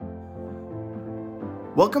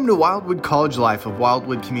Welcome to Wildwood College Life of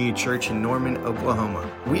Wildwood Community Church in Norman,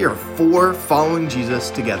 Oklahoma. We are four following Jesus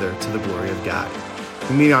together to the glory of God.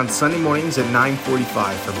 We meet on Sunday mornings at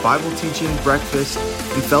 9:45 for Bible teaching, breakfast,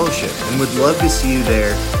 and fellowship, and would love to see you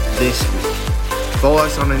there this week. Follow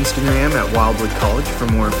us on Instagram at Wildwood College for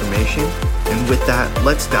more information. And with that,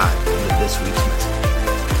 let's dive into this week's message.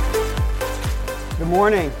 Good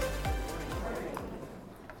morning.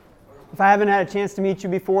 If I haven't had a chance to meet you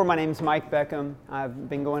before, my name is Mike Beckham. I've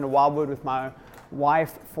been going to Wildwood with my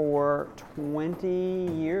wife for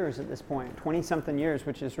 20 years at this point, 20-something years,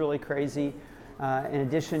 which is really crazy. In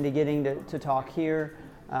addition to getting to talk here,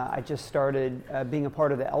 I just started being a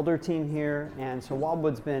part of the elder team here, and so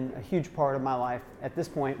Wildwood's been a huge part of my life at this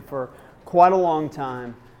point for quite a long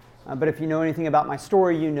time. But if you know anything about my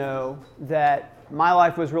story, you know that my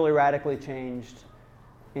life was really radically changed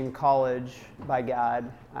in college by God.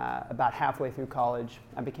 About halfway through college,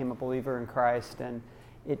 I became a believer in Christ, and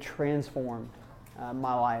it transformed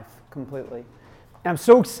my life completely. And I'm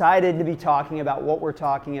so excited to be talking about what we're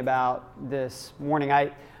talking about this morning.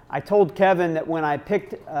 I told Kevin that when I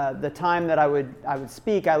picked the time that I would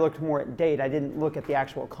speak, I looked more at date. I didn't look at the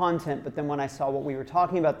actual content, but then when I saw what we were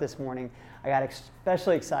talking about this morning, I got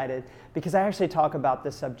especially excited because I actually talk about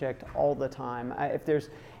this subject all the time.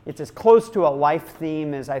 It's as close to a life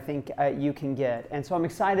theme as I think you can get. And so I'm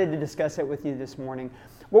excited to discuss it with you this morning.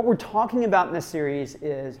 What we're talking about in this series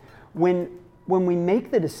is when we make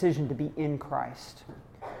the decision to be in Christ,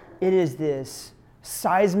 it is this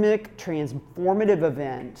seismic, transformative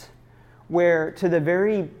event where to the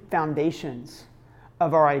very foundations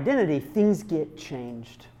of our identity, things get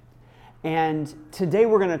changed. And today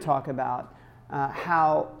we're going to talk about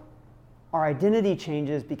how our identity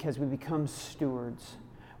changes because we become stewards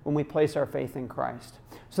when we place our faith in Christ.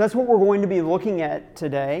 So that's what we're going to be looking at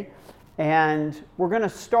today. And we're going to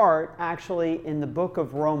start actually in the book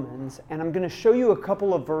of Romans. And I'm going to show you a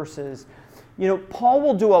couple of verses. You know, Paul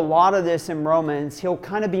will do a lot of this in Romans. He'll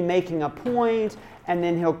kind of be making a point, and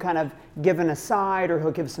then he'll kind of give an aside, or he'll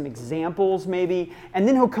give some examples maybe, and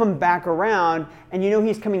then he'll come back around, and you know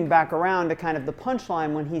he's coming back around to kind of the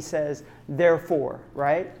punchline when he says, therefore,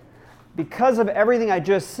 right? Because of everything I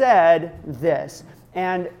just said, this.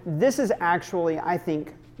 And this is actually, I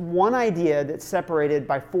think, one idea that's separated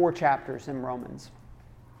by 4 chapters in Romans.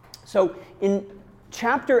 So in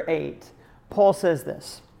chapter 8, Paul says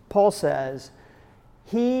this. Paul says,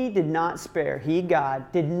 God, did not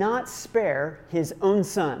spare his own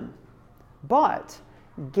son, but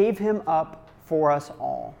gave him up for us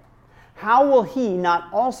all. How will he not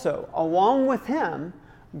also, along with him,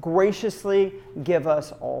 graciously give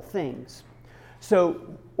us all things?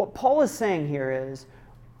 So what Paul is saying here is,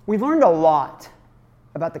 we learned a lot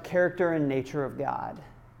about the character and nature of God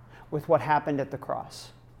with what happened at the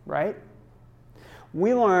cross, right?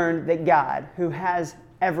 We learned that God, who has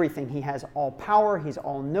everything, he has all power, he's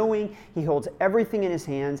all-knowing, he holds everything in his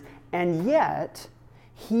hands, and yet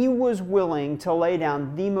he was willing to lay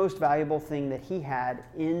down the most valuable thing that he had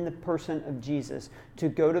in the person of Jesus to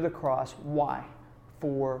go to the cross. Why?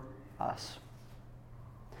 For us.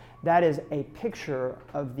 That is a picture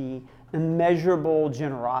of the immeasurable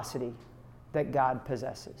generosity that God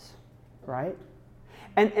possesses, right?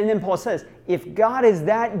 And then Paul says, if God is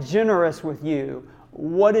that generous with you,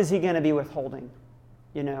 what is he going to be withholding?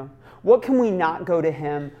 You know, what can we not go to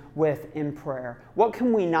him with in prayer? What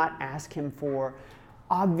can we not ask him for?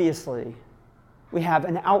 Obviously, we have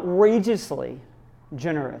an outrageously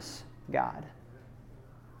generous God.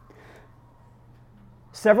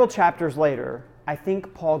 Several chapters later, I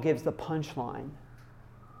think Paul gives the punchline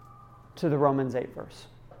to the Romans 8 verse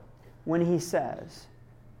when he says,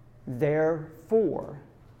 therefore,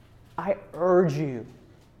 I urge you,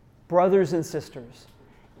 brothers and sisters,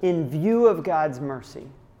 in view of God's mercy,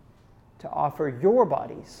 to offer your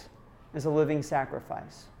bodies as a living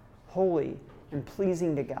sacrifice, holy and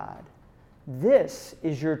pleasing to God. This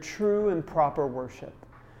is your true and proper worship.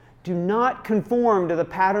 Do not conform to the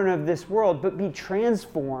pattern of this world, but be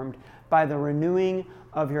transformed by the renewing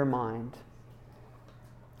of your mind.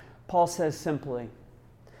 Paul says simply,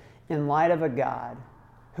 in light of a God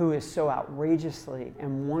who is so outrageously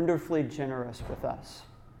and wonderfully generous with us,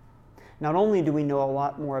 not only do we know a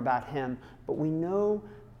lot more about him, but we know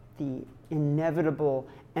the inevitable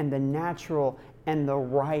and the natural and the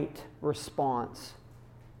right response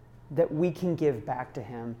that we can give back to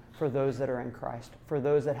him for those that are in Christ, for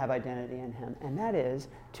those that have identity in him. And that is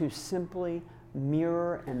to simply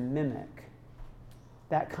mirror and mimic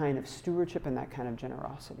that kind of stewardship and that kind of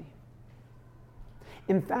generosity.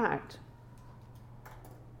 In fact,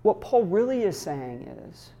 what Paul really is saying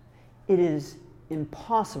is, it is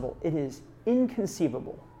impossible, it is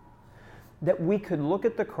inconceivable that we could look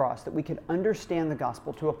at the cross, that we could understand the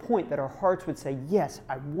gospel to a point that our hearts would say, yes,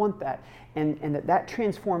 I want that, and that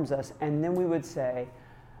transforms us, and then we would say,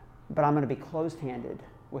 but I'm going to be closed-handed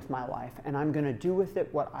with my life, and I'm going to do with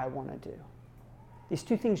it what I want to do. These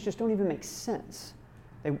two things just don't even make sense.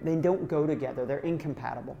 They don't go together. They're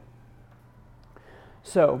incompatible.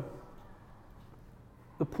 So,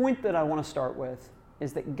 the point that I want to start with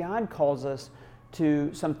is that God calls us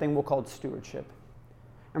to something we'll call stewardship.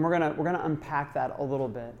 And we're gonna unpack that a little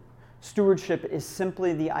bit. Stewardship is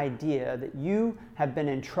simply the idea that you have been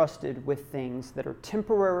entrusted with things that are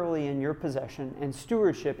temporarily in your possession, and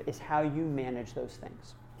stewardship is how you manage those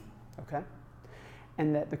things. Okay?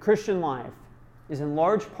 And that the Christian life is in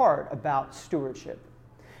large part about stewardship.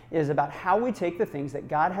 It is about how we take the things that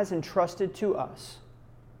God has entrusted to us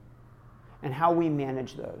and how we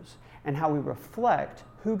manage those, and how we reflect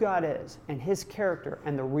who God is and His character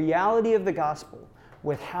and the reality of the gospel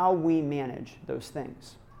with how we manage those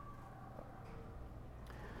things.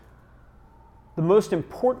 The most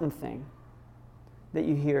important thing that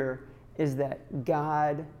you hear is that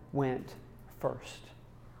God went first.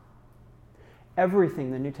 Everything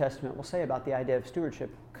the New Testament will say about the idea of stewardship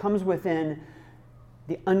comes within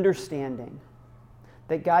the understanding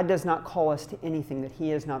that God does not call us to anything that He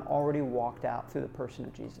has not already walked out through the person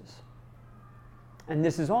of Jesus. And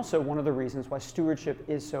this is also one of the reasons why stewardship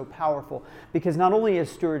is so powerful, because not only is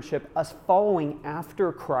stewardship us following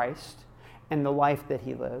after Christ and the life that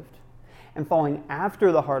He lived, and following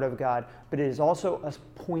after the heart of God, but it is also us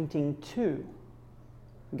pointing to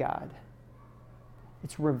God.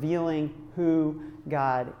 It's revealing who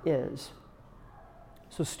God is.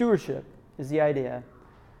 So stewardship is the idea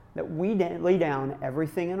that we lay down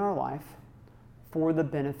everything in our life for the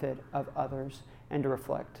benefit of others and to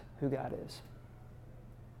reflect who God is.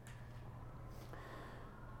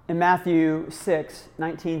 In Matthew 6,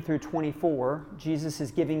 19 through 24, Jesus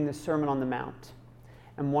is giving the Sermon on the Mount.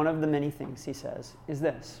 And one of the many things He says is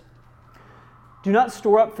this: do not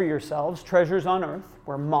store up for yourselves treasures on earth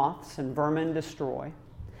where moths and vermin destroy,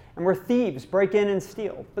 and where thieves break in and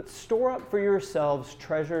steal, but store up for yourselves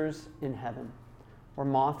treasures in heaven, where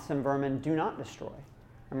moths and vermin do not destroy,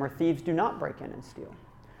 and where thieves do not break in and steal.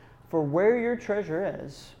 For where your treasure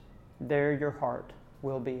is, there your heart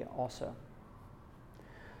will be also.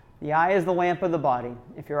 The eye is the lamp of the body.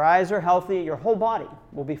 If your eyes are healthy, your whole body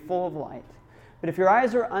will be full of light. But if your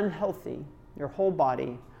eyes are unhealthy, your whole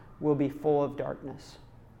body will be full of darkness.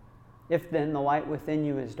 If then the light within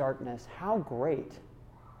you is darkness, how great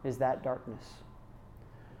is that darkness?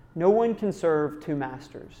 No one can serve two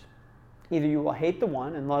masters. Either you will hate the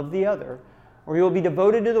one and love the other, or you will be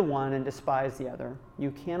devoted to the one and despise the other. You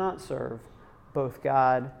cannot serve both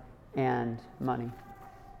God and money.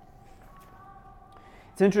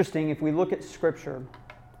 It's interesting, if we look at Scripture,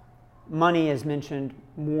 money is mentioned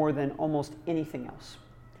more than almost anything else.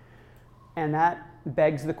 And that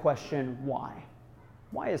begs the question, why?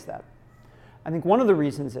 Why is that? I think one of the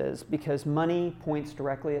reasons is because money points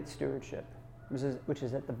directly at stewardship, which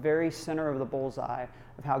is at the very center of the bullseye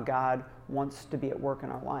of how God wants to be at work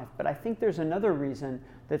in our life. But I think there's another reason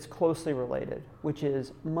that's closely related, which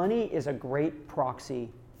is money is a great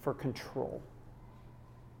proxy for control,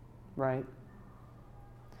 right?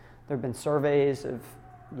 There have been surveys of,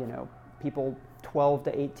 people 12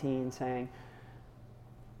 to 18 saying,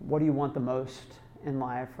 what do you want the most in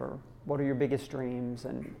life, or what are your biggest dreams?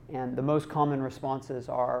 And the most common responses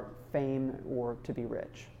are fame or to be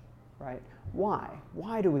rich, right? Why?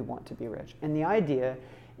 Why do we want to be rich? And the idea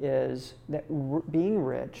is that being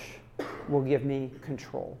rich will give me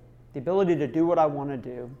control, the ability to do what I want to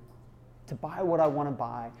do, to buy what I want to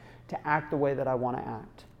buy, to act the way that I want to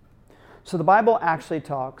act. So the Bible actually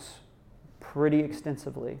talks pretty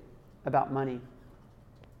extensively about money.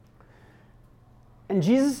 And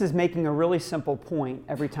Jesus is making a really simple point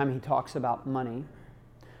every time He talks about money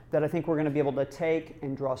that I think we're going to be able to take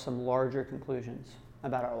and draw some larger conclusions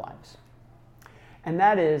about our lives. And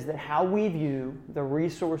that is that how we view the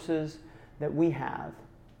resources that we have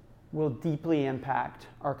will deeply impact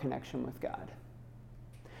our connection with God.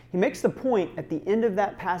 He makes the point at the end of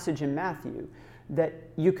that passage in Matthew that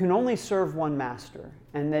you can only serve one master,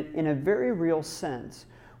 and that in a very real sense,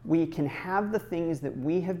 we can have the things that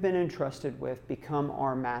we have been entrusted with become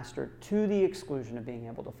our master to the exclusion of being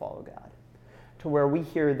able to follow God, to where we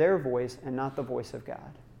hear their voice and not the voice of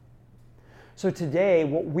God. So today,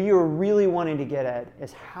 what we are really wanting to get at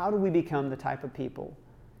is how do we become the type of people,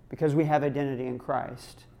 because we have identity in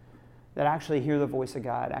Christ, that actually hear the voice of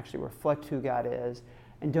God, actually reflect who God is,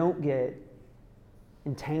 and don't get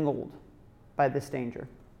entangled by this danger.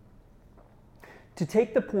 To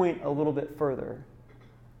take the point a little bit further,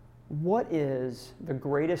 what is the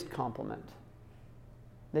greatest compliment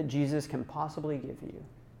that Jesus can possibly give you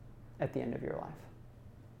at the end of your life?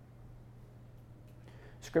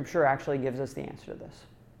 Scripture actually gives us the answer to this.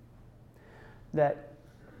 That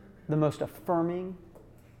the most affirming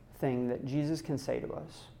thing that Jesus can say to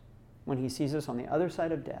us when he sees us on the other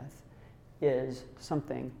side of death is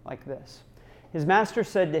something like this. His master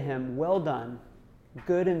said to him, "Well done,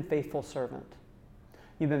 good and faithful servant.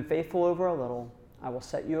 You've been faithful over a little. I will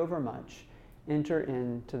set you over much. Enter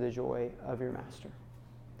into the joy of your master."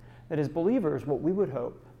 That as believers, what we would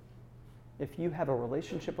hope, if you have a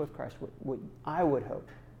relationship with Christ, what I would hope,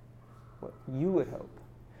 what you would hope,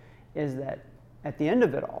 is that at the end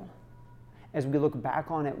of it all, as we look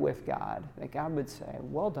back on it with God, that God would say,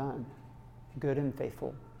 "Well done, good and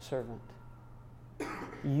faithful servant.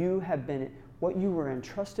 You have been, what you were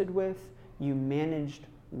entrusted with, you managed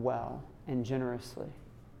well and generously."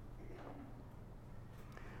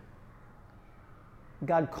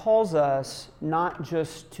 God calls us not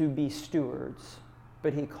just to be stewards,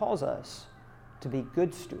 but he calls us to be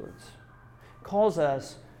good stewards. Calls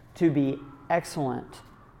us to be excellent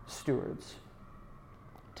stewards,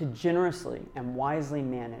 to generously and wisely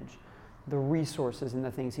manage the resources and the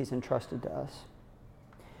things he's entrusted to us.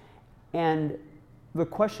 And the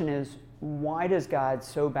question is, why does God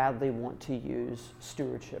so badly want to use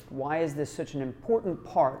stewardship? Why is this such an important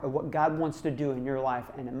part of what God wants to do in your life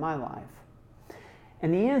and in my life?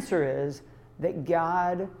 And the answer is that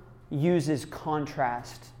God uses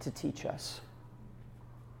contrast to teach us.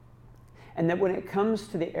 And that when it comes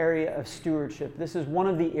to the area of stewardship, this is one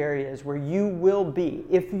of the areas where you will be,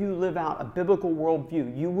 if you live out a biblical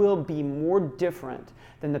worldview, you will be more different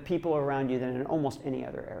than the people around you than in almost any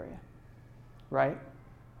other area. Right?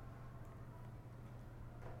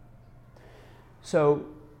 So,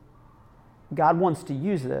 God wants to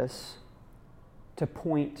use this to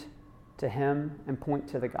point to him and point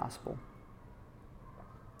to the gospel.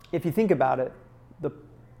 If you think about it, the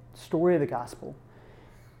story of the gospel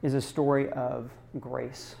is a story of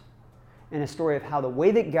grace and a story of how the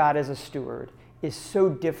way that God is a steward is so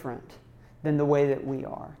different than the way that we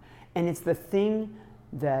are. And it's the thing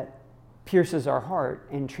that pierces our heart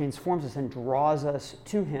and transforms us and draws us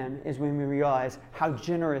to him is when we realize how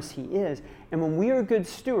generous he is. And when we are good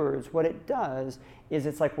stewards, what it does is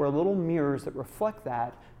it's like we're little mirrors that reflect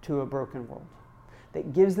that to a broken world,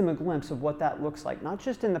 that gives them a glimpse of what that looks like, not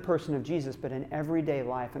just in the person of Jesus, but in everyday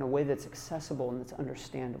life in a way that's accessible and that's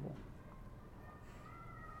understandable.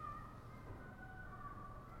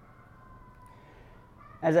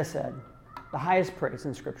 As I said, the highest praise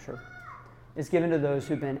in Scripture is given to those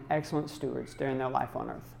who've been excellent stewards during their life on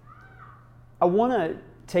earth. I want to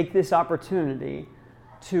take this opportunity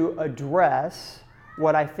to address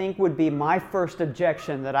what I think would be my first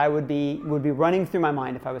objection that I would be running through my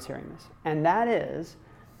mind if I was hearing this. And that is,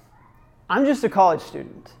 I'm just a college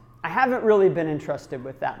student. I haven't really been entrusted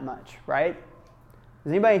with that much, right?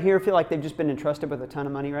 Does anybody here feel like they've just been entrusted with a ton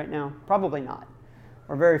of money right now? Probably not.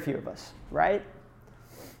 Or very few of us, right?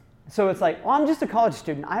 So it's like, well, I'm just a college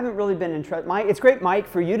student. I haven't really been entrusted. It's great, Mike,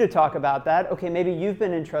 for you to talk about that. Okay, maybe you've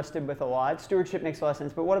been entrusted with a lot. Stewardship makes a lot of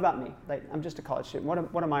sense. But what about me? Like, I'm just a college student.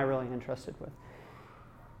 What am I really entrusted with?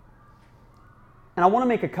 And I want to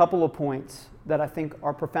make a couple of points that I think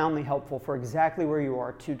are profoundly helpful for exactly where you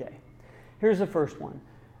are today. Here's the first one.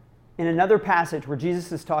 In another passage where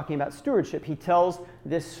Jesus is talking about stewardship, he tells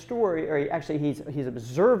this story, or actually he's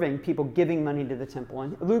observing people giving money to the temple.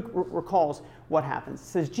 And Luke recalls what happens. It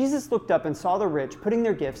says, Jesus looked up and saw the rich putting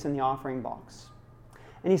their gifts in the offering box.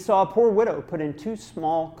 And he saw a poor widow put in 2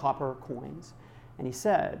 small copper coins. And he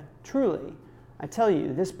said, "Truly, I tell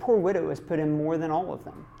you, this poor widow has put in more than all of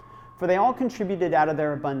them. For they all contributed out of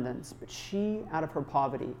their abundance, but she, out of her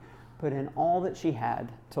poverty, put in all that she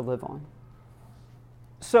had to live on."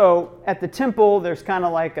 So at the temple, there's kind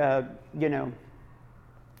of like a,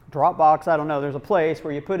 drop box, I don't know, there's a place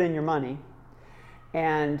where you put in your money.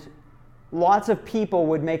 And lots of people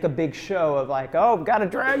would make a big show of like, oh, got to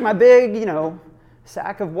drag my big,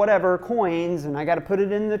 sack of whatever coins, and I got to put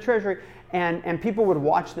it in the treasury. And people would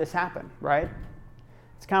watch this happen, right?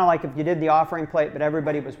 It's kind of like if you did the offering plate, but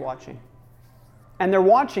everybody was watching. And they're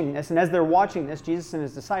watching this, and as they're watching this, Jesus and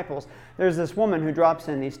his disciples, there's this woman who drops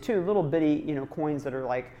in these 2 little bitty, coins that are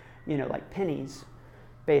like pennies,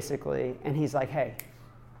 basically. And he's like, hey,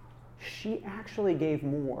 she actually gave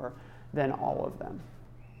more than all of them.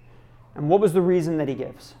 And what was the reason that he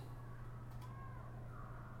gives?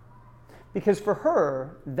 Because for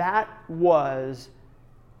her, that was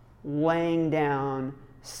laying down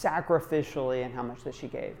sacrificially in how much that she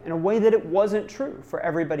gave, in a way that it wasn't true for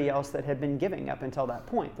everybody else that had been giving up until that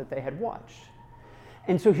point that they had watched.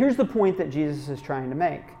 And so here's the point that Jesus is trying to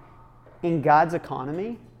make. In God's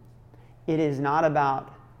economy, it is not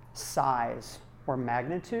about size or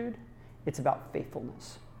magnitude, it's about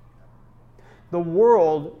faithfulness. The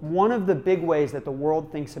world, one of the big ways that the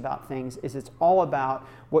world thinks about things is it's all about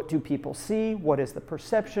what do people see, what is the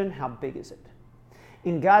perception, how big is it?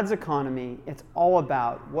 In God's economy, it's all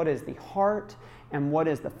about what is the heart and what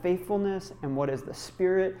is the faithfulness and what is the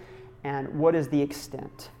spirit and what is the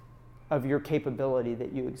extent of your capability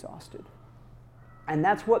that you exhausted. And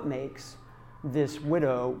that's what makes this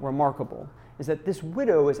widow remarkable, is that this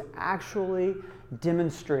widow is actually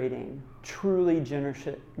demonstrating truly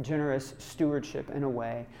generous stewardship in a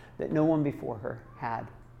way that no one before her had.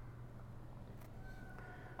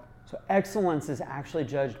 So excellence is actually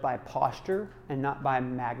judged by posture and not by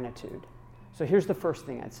magnitude. So here's the first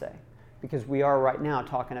thing I'd say, because we are right now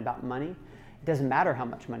talking about money. It doesn't matter how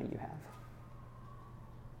much money you have.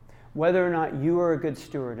 Whether or not you are a good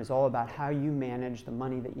steward is all about how you manage the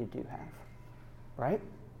money that you do have, right?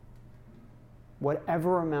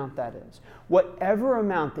 Whatever amount that is. Whatever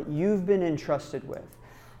amount that you've been entrusted with,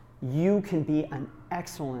 you can be an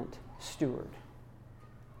excellent steward.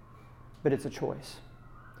 But it's a choice.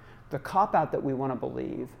 The cop-out that we want to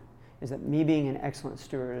believe is that me being an excellent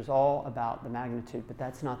steward is all about the magnitude, but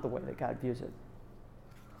that's not the way that God views it.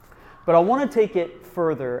 But I want to take it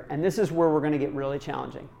further, and this is where we're going to get really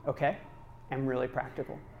challenging, okay? And really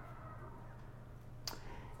practical.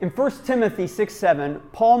 In 1 Timothy 6:7,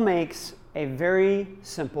 Paul makes a very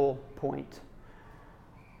simple point.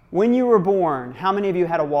 When you were born, how many of you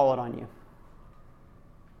had a wallet on you?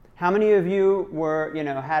 How many of you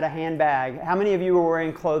had a handbag? How many of you were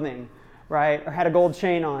wearing clothing, right? Or had a gold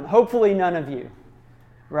chain on? Hopefully none of you,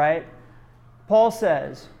 right? Paul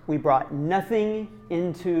says, we brought nothing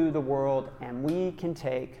into the world and we can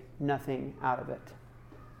take nothing out of it.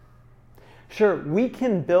 Sure, we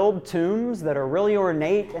can build tombs that are really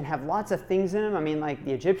ornate and have lots of things in them. I mean, like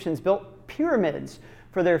the Egyptians built pyramids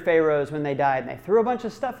for their pharaohs when they died, and they threw a bunch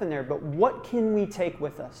of stuff in there. But what can we take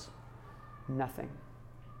with us? Nothing.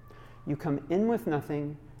 You come in with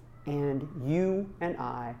nothing, and you and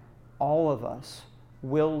I, all of us,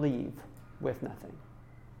 will leave with nothing.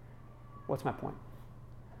 What's my point?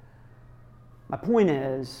 My point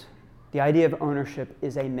is, the idea of ownership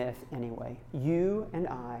is a myth anyway. You and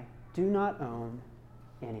I do not own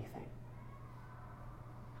anything.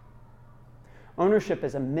 Ownership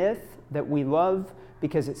is a myth that we love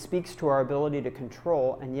because it speaks to our ability to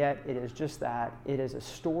control, and yet it is just that. It is a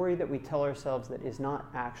story that we tell ourselves that is not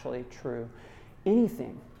actually true.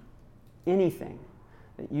 Anything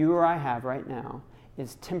that you or I have right now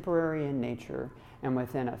is temporary in nature, and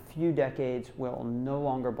within a few decades will no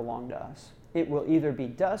longer belong to us. It will either be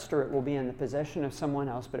dust or it will be in the possession of someone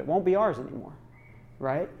else, but it won't be ours anymore,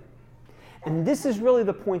 right? And this is really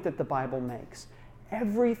the point that the Bible makes.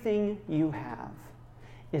 Everything you have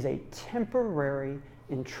is a temporary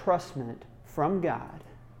entrustment from God.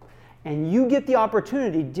 And you get the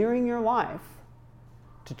opportunity during your life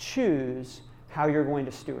to choose how you're going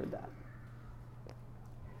to steward that.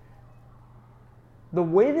 The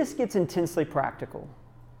way this gets intensely practical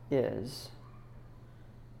is,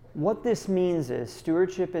 what this means is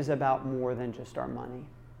stewardship is about more than just our money.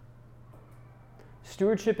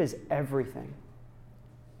 Stewardship is everything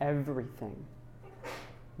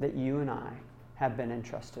that you and I have been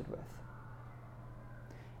entrusted with.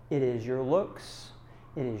 It is your looks,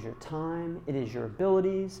 it is your time, it is your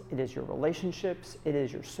abilities, it is your relationships, it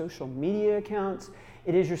is your social media accounts,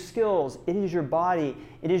 it is your skills, it is your body,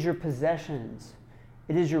 it is your possessions,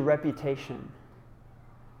 it is your reputation,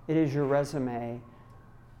 it is your resume,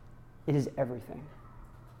 it is everything.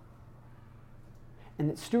 And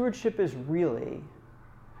that stewardship is really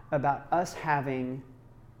about us having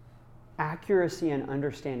accuracy and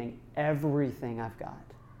understanding everything I've got.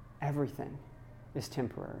 Everything is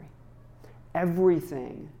temporary.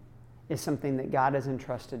 Everything is something that God has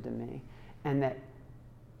entrusted to me, and that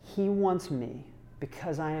He wants me,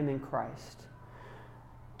 because I am in Christ,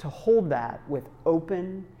 to hold that with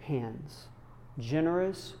open hands,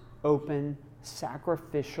 generous, open,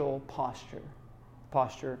 sacrificial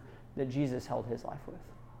posture that Jesus held His life with.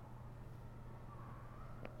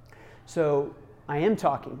 So I am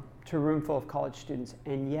talking to a room full of college students,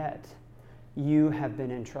 and yet you have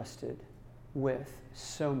been entrusted with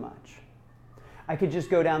so much. I could just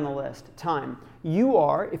go down the list. Time. You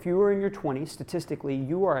are, if you were in your 20s, statistically,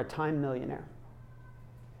 you are a time millionaire.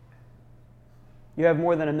 You have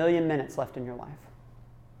more than 1 million minutes left in your life.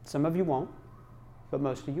 Some of you won't, but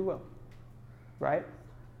most of you will, right?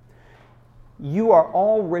 you are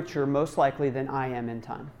all richer, most likely, than I am in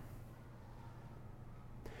time.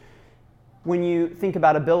 When you think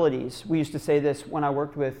about abilities, we used to say this when I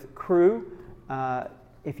worked with crew.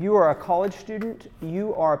 If you are a college student,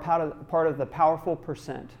 you are a part of the powerful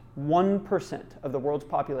percent. 1% of the world's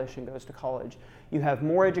population goes to college. You have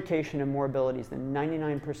more education and more abilities than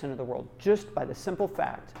 99% of the world, just by the simple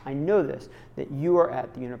fact, I know this, that you are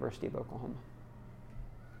at the University of Oklahoma.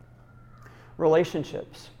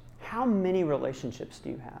 Relationships. How many relationships do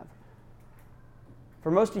you have?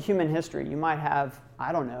 For most of human history, you might have,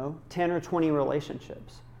 10 or 20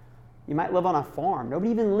 relationships. You might live on a farm.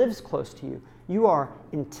 Nobody even lives close to you. You are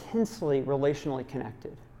intensely relationally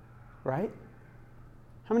connected, right?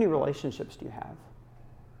 How many relationships do you have?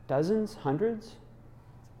 Dozens? Hundreds?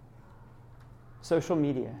 Social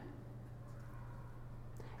media.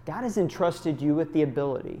 God has entrusted you with the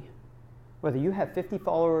ability, whether you have 50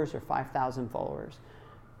 followers or 5,000 followers,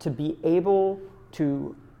 to be able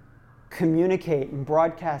to communicate and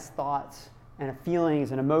broadcast thoughts and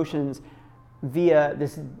feelings and emotions via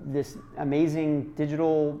this amazing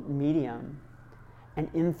digital medium and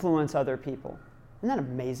influence other people. Isn't that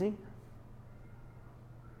amazing?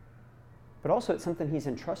 But also it's something he's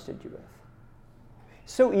entrusted you with.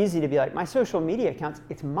 So easy to be like, my social media accounts,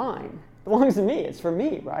 it's mine. It belongs to me. It's for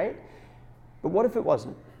me, right? But what if it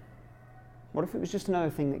wasn't? What if it was just another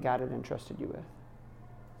thing that God had entrusted you with?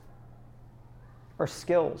 Or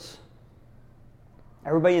skills.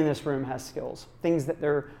 Everybody in this room has skills, things that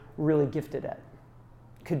they're really gifted at.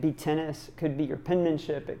 It could be tennis, it could be your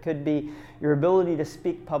penmanship, it could be your ability to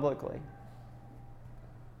speak publicly.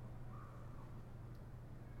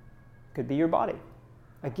 It could be your body.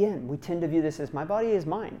 Again, we tend to view this as my body is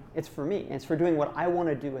mine. It's for me. And it's for doing what I want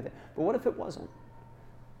to do with it. But what if it wasn't?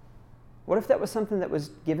 What if that was something that was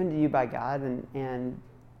given to you by God and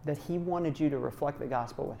that he wanted you to reflect the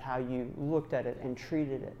gospel with how you looked at it and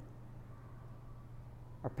treated it?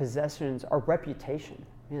 Our possessions, our reputation.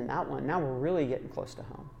 Man, that one, now we're really getting close to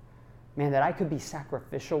home. Man, that I could be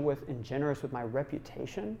sacrificial with and generous with my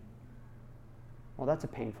reputation? Well, that's a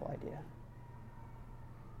painful idea.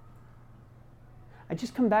 I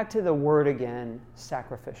just come back to the word again,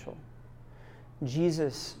 sacrificial.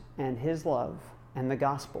 Jesus and his love and the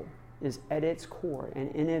gospel is at its core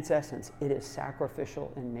and in its essence, it is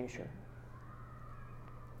sacrificial in nature.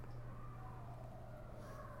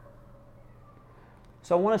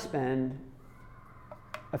 So I want to spend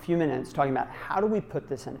a few minutes talking about how do we put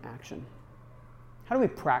this in action? How do we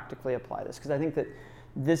practically apply this? Because I think that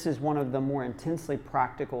this is one of the more intensely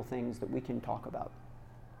practical things that we can talk about.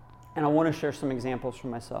 And I want to share some examples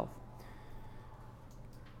from myself.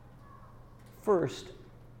 First,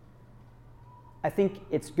 I think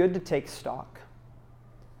it's good to take stock.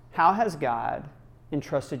 How has God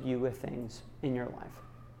entrusted you with things in your life?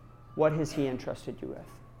 What has he entrusted you with?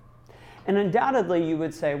 And undoubtedly you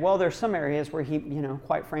would say, well, there's some areas where he,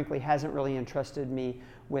 quite frankly, hasn't really entrusted me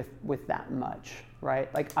with that much,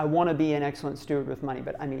 right? Like, I want to be an excellent steward with money,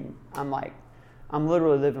 but I'm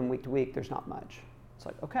literally living week to week. There's not much. It's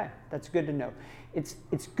like, okay, that's good to know. It's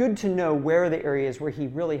good to know where are the areas where he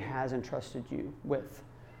really has entrusted you with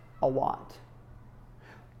a lot.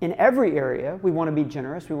 In every area, we want to be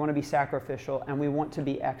generous, we want to be sacrificial, and we want to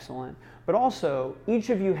be excellent. But also, each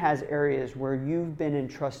of you has areas where you've been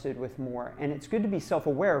entrusted with more, and it's good to be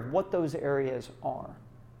self-aware of what those areas are,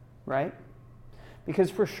 right? Because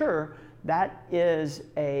for sure, that is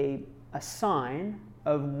a sign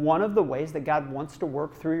of one of the ways that God wants to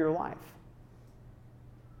work through your life.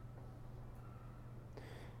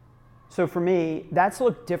 So for me, that's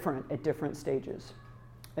looked different at different stages.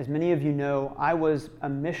 As many of you know, I was a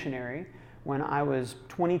missionary when I was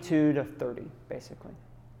 22 to 30, basically.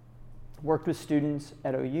 Worked with students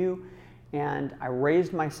at OU, and I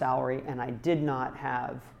raised my salary, and we did not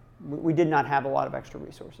have a lot of extra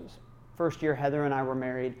resources. First year, Heather and I were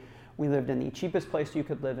married. We lived in the cheapest place you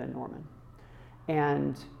could live in Norman.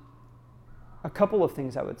 And a couple of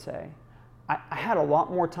things I would say. I had a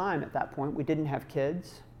lot more time at that point. We didn't have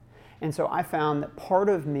kids. And so I found that part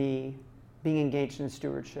of me being engaged in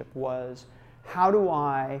stewardship was, how do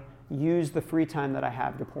I use the free time that I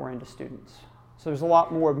have to pour into students? So there's a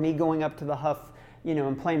lot more of me going up to the Huff,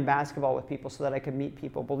 and playing basketball with people so that I could meet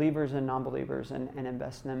people, believers and non-believers, and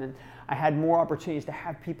invest in them. And I had more opportunities to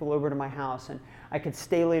have people over to my house, and I could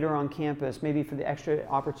stay later on campus, maybe for the extra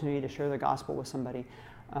opportunity to share the gospel with somebody.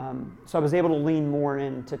 So I was able to lean more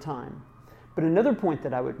into time. But another point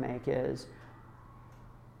that I would make is,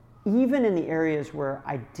 even in the areas where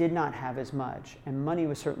I did not have as much, and money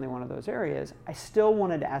was certainly one of those areas, I still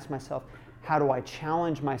wanted to ask myself, how do I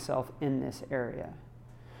challenge myself in this area?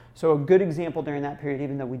 So a good example during that period,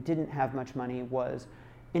 even though we didn't have much money, was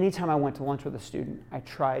anytime I went to lunch with a student, I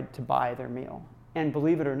tried to buy their meal. And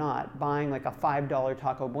believe it or not, buying like a $5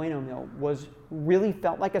 Taco Bueno meal really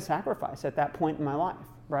felt like a sacrifice at that point in my life,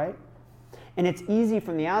 right? And it's easy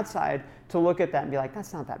from the outside to look at that and be like,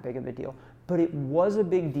 that's not that big of a deal. But it was a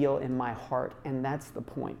big deal in my heart, and that's the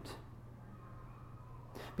point.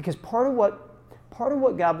 Because part of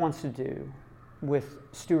what God wants to do with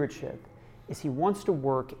stewardship is he wants to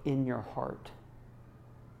work in your heart.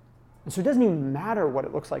 And so it doesn't even matter what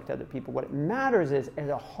it looks like to other people. What it matters is, at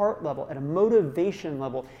a heart level, at a motivation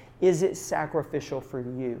level, is it sacrificial for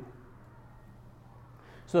you?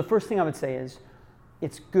 So the first thing I would say is,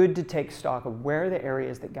 it's good to take stock of where are the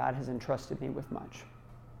areas that God has entrusted me with much.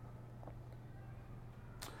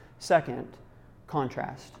 Second,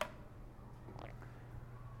 contrast.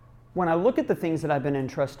 When I look at the things that I've been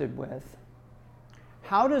entrusted with,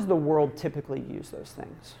 how does the world typically use those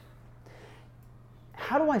things?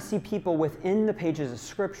 How do I see people within the pages of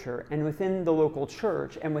Scripture and within the local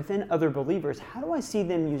church and within other believers, how do I see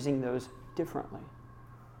them using those differently?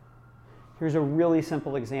 Here's a really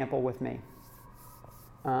simple example with me.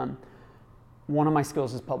 One of my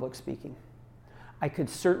skills is public speaking. I could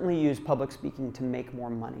certainly use public speaking to make more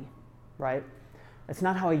money, right? That's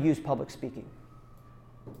not how I use public speaking.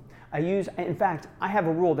 In fact, I have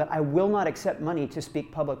a rule that I will not accept money to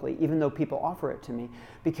speak publicly, even though people offer it to me,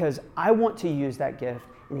 because I want to use that gift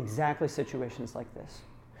in exactly situations like this.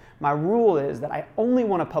 My rule is that I only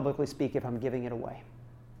want to publicly speak if I'm giving it away,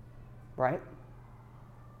 right?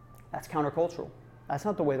 That's countercultural. That's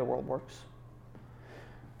not the way the world works.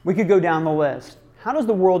 We could go down the list. How does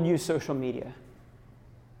the world use social media?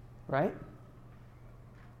 Right?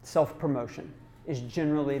 Self-promotion is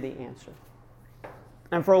generally the answer.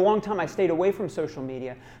 And for a long time, I stayed away from social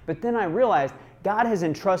media, but then I realized God has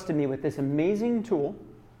entrusted me with this amazing tool,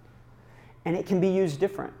 and it can be used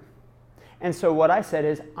different. And so what I said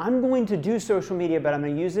is, I'm going to do social media, but I'm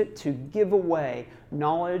going to use it to give away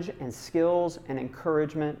knowledge and skills and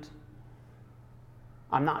encouragement.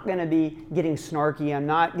 I'm not going to be getting snarky. I'm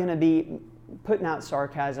not going to be putting out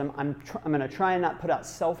sarcasm. I'm going to try and not put out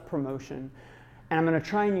self-promotion, and I'm going to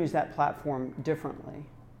try and use that platform differently.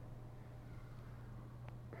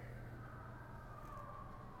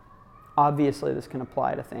 Obviously, this can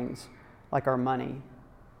apply to things like our money.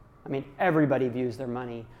 I mean, everybody views their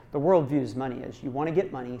money. The world views money as you want to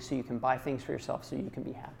get money so you can buy things for yourself so you can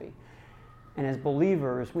be happy. And as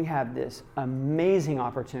believers, we have this amazing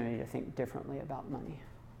opportunity to think differently about money.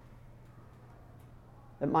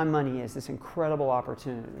 That my money is this incredible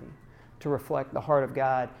opportunity to reflect the heart of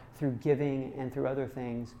God through giving and through other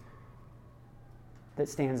things that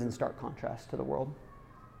stands in stark contrast to the world.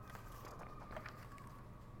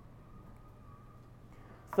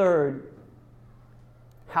 Third,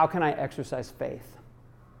 how can I exercise faith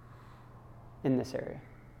in this area?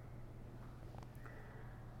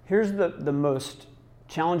 Here's the most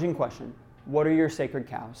challenging question. What are your sacred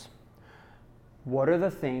cows? What are the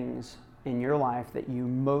things in your life that you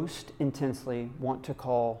most intensely want to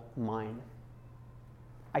call mine?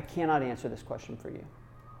 I cannot answer this question for you.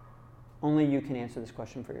 Only you can answer this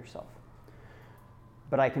question for yourself.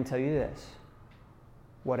 But I can tell you this.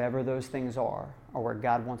 Whatever those things are where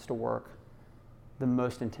God wants to work the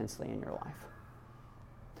most intensely in your life.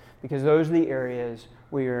 Because those are the areas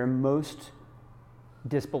where you're most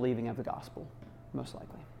disbelieving of the gospel, most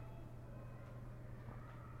likely.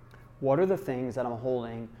 What are the things that I'm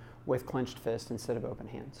holding with clenched fists instead of open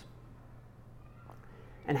hands?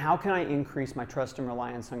 And how can I increase my trust and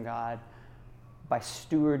reliance on God by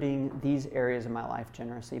stewarding these areas of my life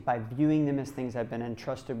generously, by viewing them as things I've been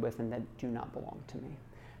entrusted with and that do not belong to me?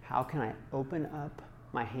 How can I open up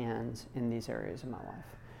my hands in these areas of my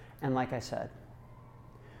life? And like I said,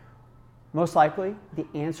 most likely the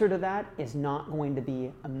answer to that is not going to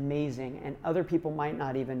be amazing, and other people might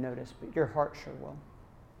not even notice, but your heart sure will.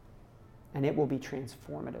 And it will be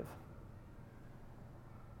transformative.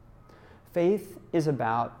 Faith is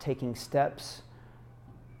about taking steps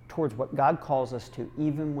towards what God calls us to,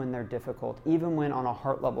 even when they're difficult, even when on a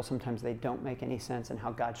heart level sometimes they don't make any sense, and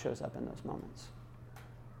how God shows up in those moments.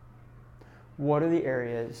 What are the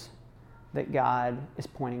areas that God is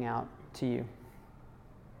pointing out to you?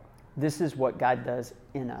 This is what God does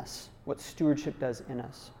in us, what stewardship does in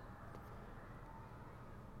us.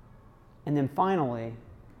 And then finally,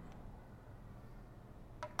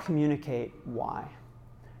 communicate why.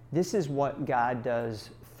 This is what God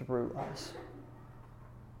does through us.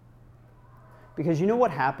 Because you know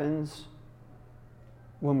what happens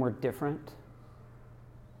when we're different?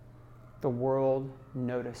 The world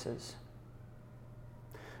notices.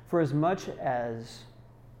 For as much as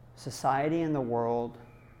society and the world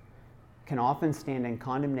can often stand in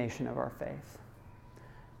condemnation of our faith.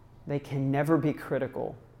 They can never be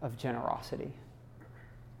critical of generosity.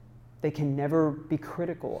 They can never be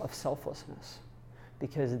critical of selflessness,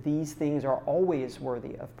 because these things are always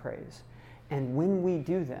worthy of praise. And when we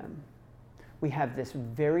do them, we have this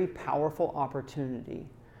very powerful opportunity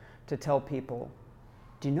to tell people,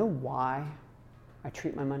 do you know why I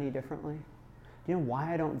treat my money differently? Do you know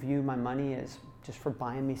why I don't view my money as just for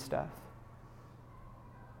buying me stuff?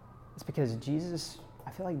 It's because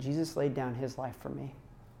I feel like Jesus laid down his life for me.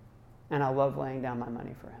 And I love laying down my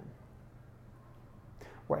money for him.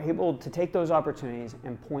 We're able to take those opportunities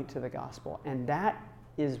and point to the gospel. And that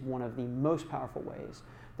is one of the most powerful ways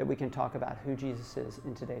that we can talk about who Jesus is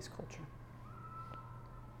in today's culture.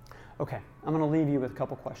 Okay, I'm going to leave you with a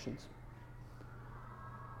couple questions.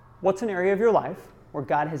 What's an area of your life where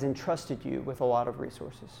God has entrusted you with a lot of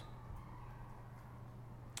resources?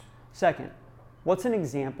 Second, what's an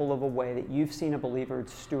example of a way that you've seen a believer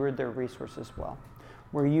steward their resources well,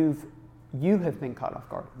 where you have been caught off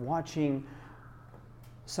guard, watching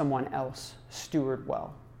someone else steward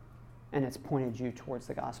well, and it's pointed you towards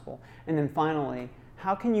the gospel? And then finally,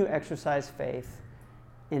 how can you exercise faith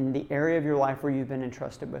in the area of your life where you've been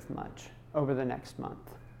entrusted with much over the next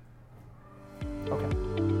month?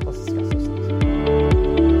 Okay.